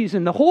Christmas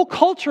season? The whole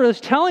culture is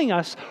telling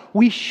us,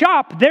 we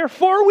shop,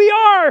 therefore we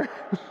are.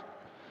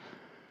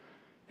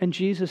 And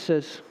Jesus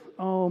says,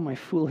 oh, my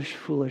foolish,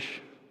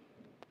 foolish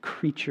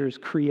creatures,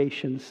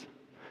 creations.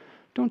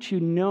 Don't you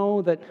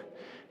know that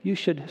you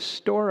should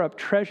store up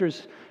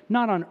treasures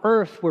not on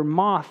earth where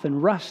moth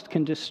and rust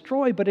can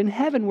destroy, but in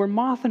heaven where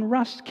moth and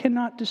rust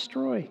cannot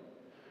destroy?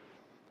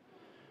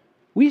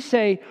 We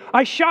say,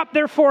 I shop,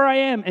 therefore I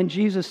am. And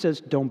Jesus says,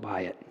 don't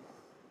buy it.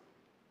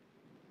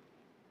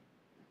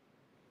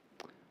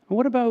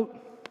 What about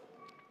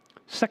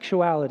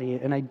sexuality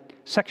and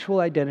sexual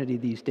identity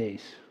these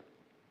days?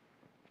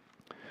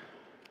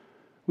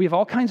 We have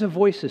all kinds of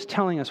voices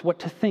telling us what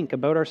to think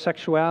about our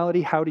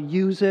sexuality, how to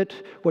use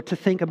it, what to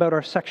think about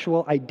our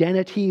sexual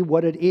identity,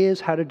 what it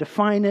is, how to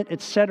define it,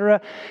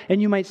 etc.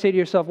 And you might say to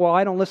yourself, well,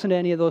 I don't listen to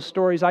any of those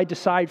stories. I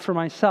decide for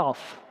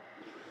myself.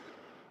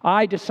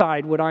 I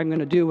decide what I'm going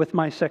to do with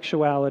my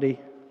sexuality.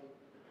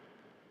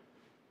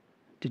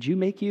 Did you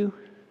make you?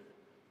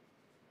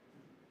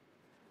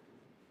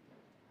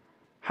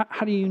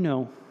 How do you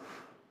know?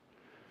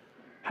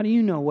 How do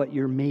you know what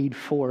you're made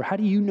for? How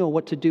do you know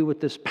what to do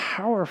with this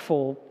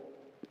powerful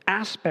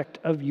aspect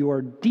of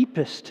your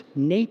deepest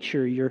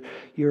nature,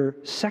 your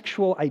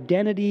sexual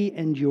identity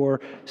and your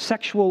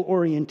sexual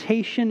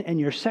orientation and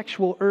your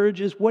sexual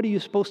urges? What are you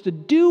supposed to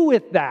do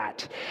with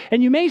that?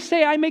 And you may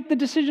say, I make the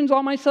decisions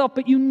all myself,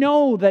 but you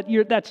know that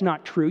that's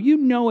not true. You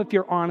know, if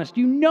you're honest,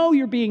 you know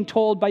you're being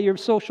told by your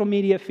social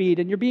media feed,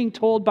 and you're being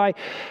told by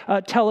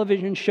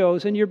television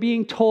shows, and you're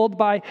being told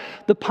by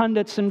the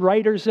pundits and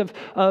writers of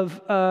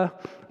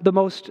the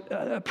most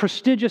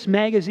prestigious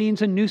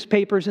magazines and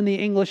newspapers in the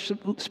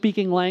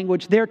English-speaking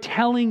language. They're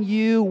telling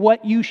you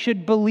what you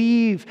should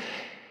believe.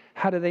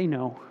 How do they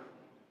know?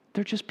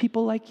 They're just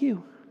people like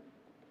you.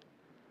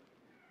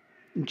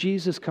 And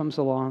Jesus comes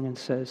along and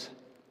says,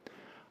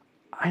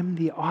 I'm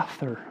the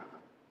author.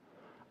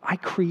 I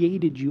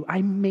created you.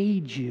 I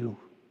made you.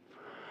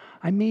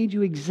 I made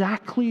you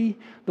exactly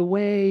the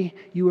way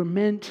you were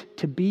meant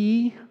to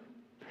be.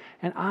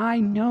 And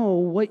I know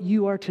what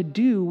you are to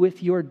do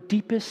with your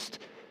deepest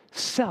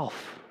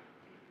self.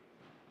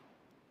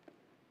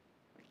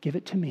 Give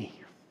it to me.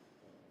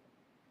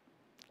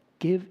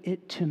 Give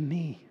it to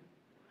me.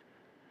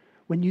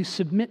 When you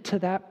submit to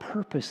that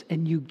purpose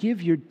and you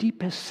give your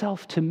deepest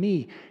self to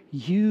me,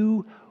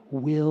 you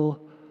will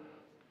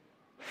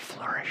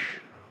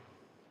flourish.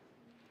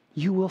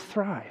 You will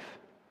thrive.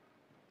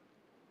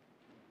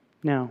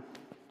 Now,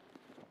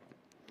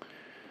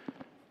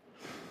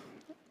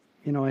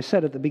 I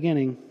said at the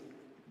beginning,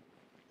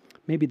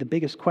 maybe the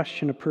biggest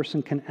question a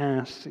person can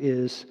ask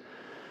is,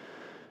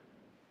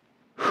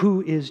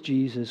 who is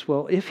Jesus?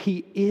 Well, if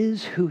he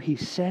is who he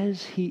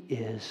says he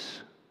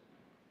is,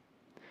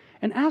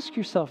 and ask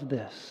yourself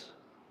this,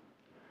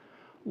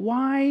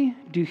 why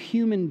do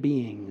human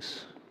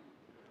beings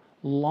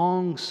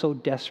long so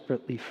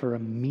desperately for a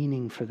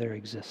meaning for their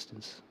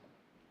existence?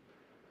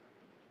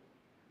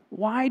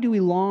 Why do we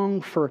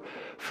long for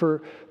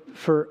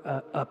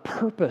a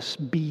purpose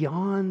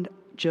beyond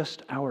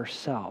just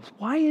ourselves?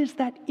 Why is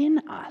that in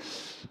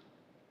us?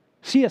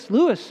 C.S.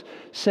 Lewis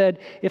said,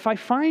 if I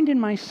find in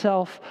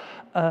myself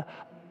a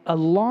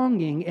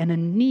longing and a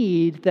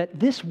need that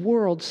this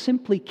world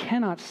simply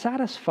cannot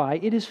satisfy,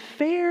 it is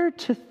fair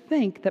to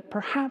think that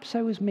perhaps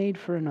I was made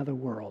for another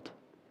world.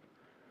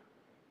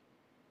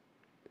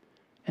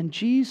 And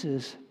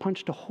Jesus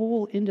punched a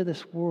hole into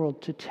this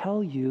world to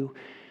tell you,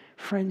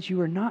 friends, you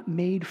are not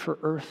made for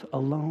earth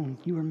alone.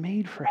 You are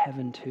made for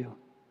heaven too.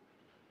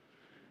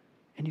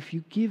 And if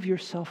you give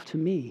yourself to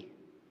me,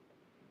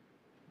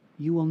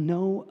 you will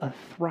know a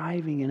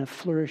thriving and a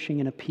flourishing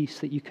and a peace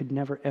that you could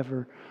never,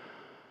 ever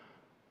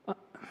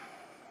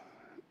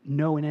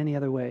know in any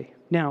other way.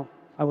 Now,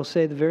 I will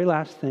say the very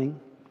last thing.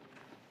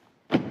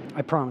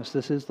 I promise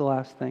this is the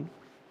last thing.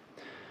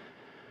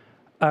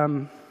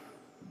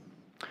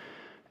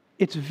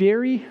 It's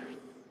very...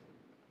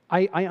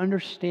 I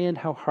understand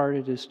how hard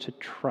it is to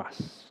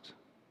trust.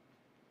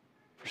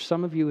 For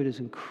some of you, it is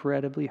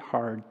incredibly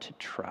hard to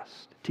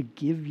trust, to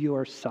give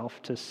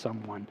yourself to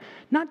someone.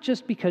 Not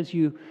just because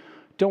you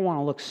don't want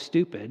to look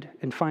stupid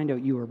and find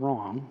out you were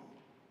wrong,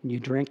 and you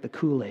drank the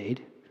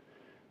Kool-Aid,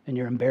 and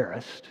you're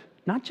embarrassed.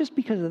 Not just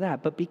because of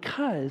that, but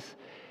because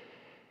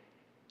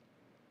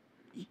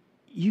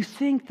you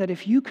think that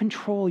if you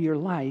control your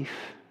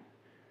life,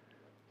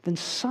 then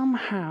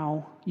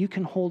somehow you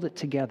can hold it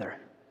together.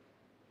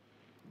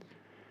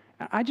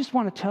 I just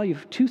want to tell you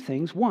two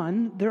things.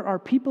 One, there are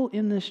people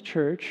in this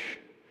church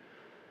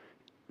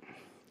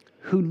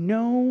who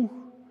know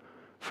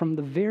from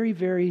the very,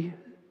 very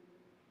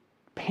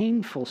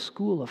painful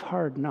school of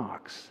hard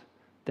knocks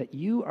that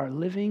you are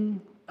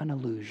living an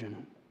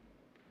illusion.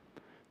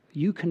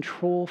 You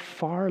control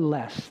far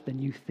less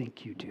than you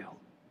think you do.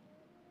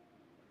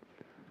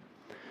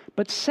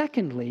 But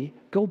secondly,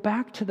 go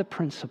back to the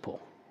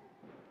principle.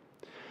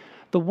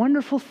 The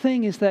wonderful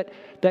thing is that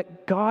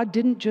God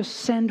didn't just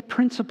send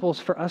principles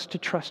for us to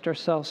trust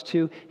ourselves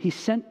to. He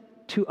sent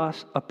to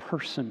us a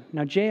person.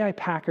 Now, J.I.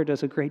 Packer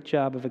does a great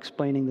job of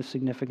explaining the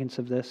significance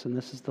of this, and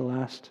this is the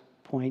last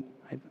point.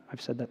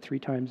 I've said that 3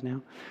 times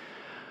now.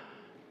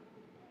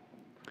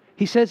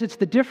 He says it's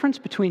the difference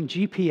between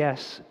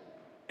GPS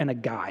and a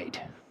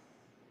guide.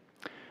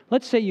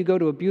 Let's say you go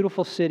to a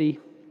beautiful city,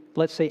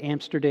 let's say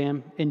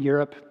Amsterdam in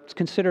Europe. It's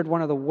considered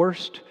one of the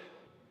worst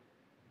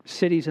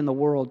cities in the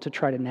world to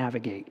try to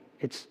navigate.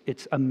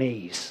 It's a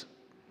maze.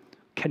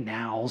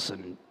 Canals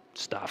and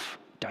stuff,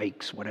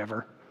 dikes,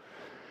 whatever.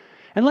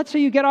 And let's say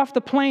you get off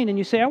the plane and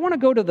you say, I want to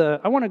go to the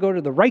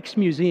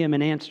Rijksmuseum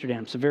in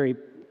Amsterdam. It's a very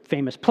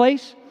famous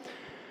place.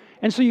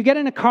 And so you get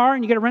in a car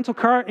and you get a rental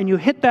car and you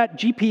hit that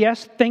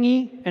GPS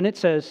thingy and it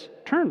says,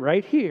 turn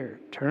right here,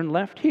 turn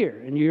left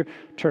here, and you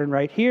turn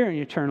right here and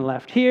you turn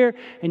left here,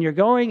 and you're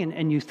going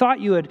and you thought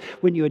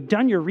when you had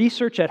done your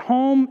research at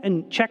home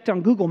and checked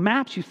on Google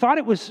Maps, you thought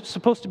it was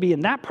supposed to be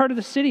in that part of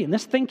the city, and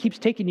this thing keeps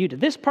taking you to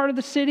this part of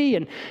the city,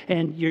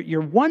 and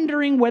you're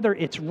wondering whether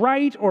it's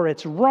right or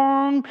it's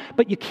wrong,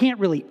 but you can't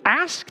really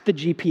ask the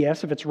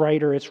GPS if it's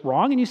right or it's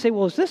wrong, and you say,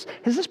 well, has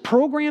this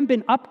program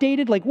been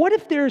updated? Like, what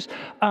if there's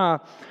a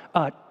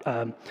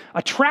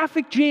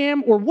traffic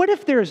jam, or what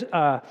if there's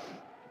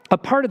a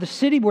part of the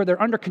city where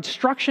they're under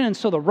construction and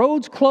so the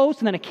road's closed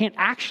and then I can't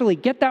actually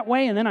get that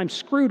way and then I'm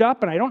screwed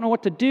up and I don't know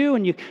what to do,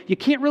 and you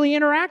can't really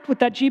interact with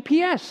that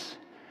GPS,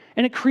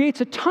 and it creates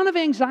a ton of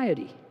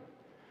anxiety.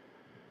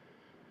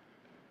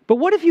 But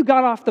what if you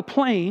got off the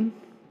plane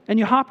and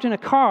you hopped in a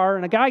car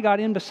and a guy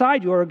got in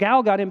beside you or a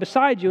gal got in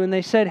beside you and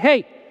they said,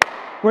 hey,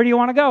 where do you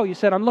want to go? You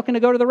said, I'm looking to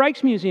go to the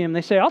Rijksmuseum.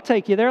 They say, I'll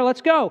take you there,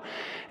 let's go.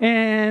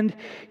 And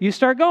you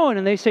start going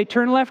and they say,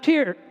 turn left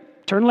here.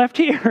 Turn left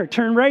here,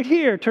 turn right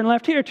here, turn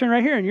left here, turn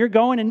right here, and you're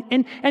going,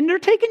 and they're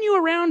taking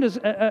you around as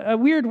a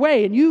weird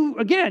way, and you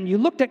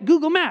looked at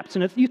Google Maps,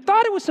 and you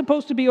thought it was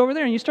supposed to be over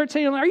there, and you start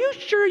saying, are you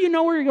sure you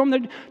know where you're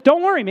going?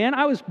 Don't worry, man,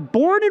 I was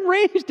born and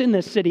raised in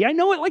this city. I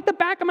know it like the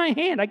back of my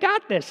hand. I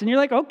got this. And you're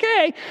like,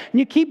 okay, and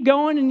you keep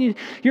going, and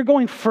you're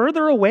going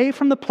further away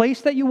from the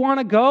place that you want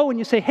to go, and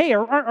you say, hey,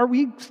 are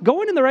we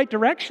going in the right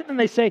direction? And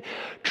they say,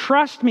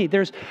 trust me,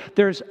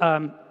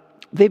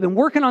 they've been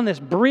working on this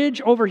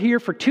bridge over here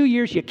for 2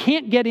 years. You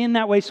can't get in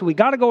that way, so we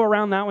got to go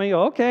around that way. You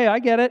go, okay, I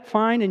get it,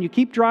 fine. And you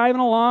keep driving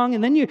along,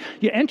 and then you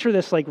enter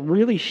this like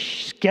really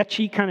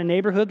sketchy kind of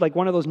neighborhood, like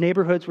one of those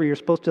neighborhoods where you're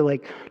supposed to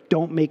like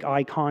don't make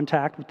eye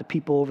contact with the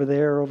people over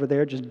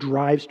there, just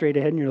drive straight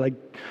ahead, and you're like,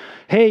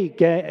 hey,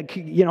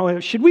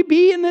 should we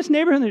be in this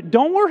neighborhood?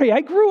 Don't worry, I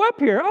grew up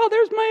here. Oh,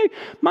 there's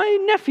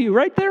my nephew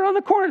right there on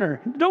the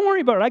corner. Don't worry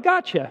about it, I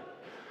got you.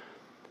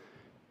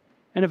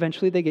 And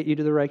eventually they get you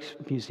to the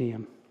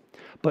Rijksmuseum.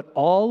 But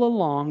all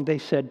along, they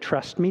said,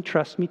 trust me,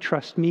 trust me,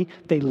 trust me.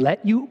 They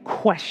let you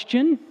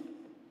question.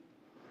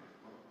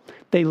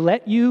 They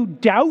let you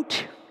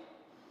doubt.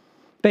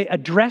 They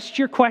addressed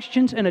your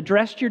questions and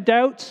addressed your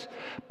doubts,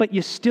 but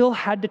you still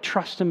had to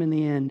trust them in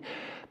the end.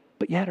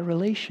 But you had a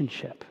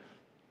relationship.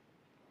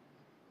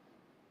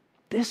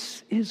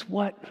 This is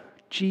what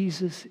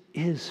Jesus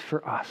is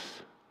for us.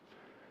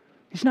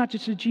 He's not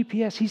just a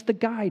GPS. He's the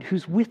guide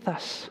who's with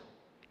us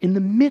in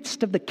the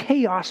midst of the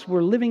chaos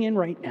we're living in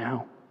right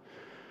now.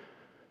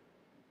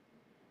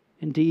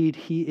 Indeed,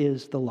 he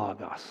is the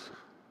Logos.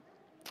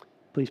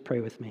 Please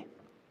pray with me.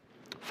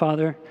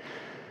 Father,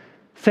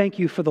 thank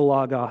you for the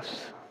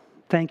Logos.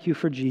 Thank you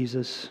for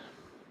Jesus.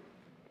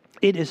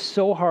 It is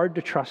so hard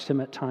to trust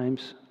him at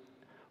times.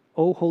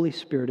 Oh, Holy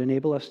Spirit,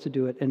 enable us to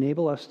do it.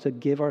 Enable us to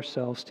give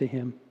ourselves to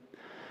him.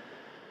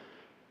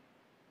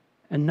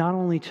 And not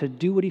only to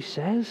do what he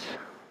says,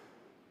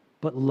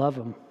 but love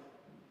him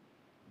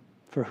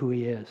for who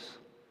he is.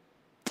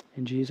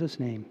 In Jesus'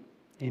 name,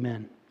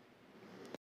 amen.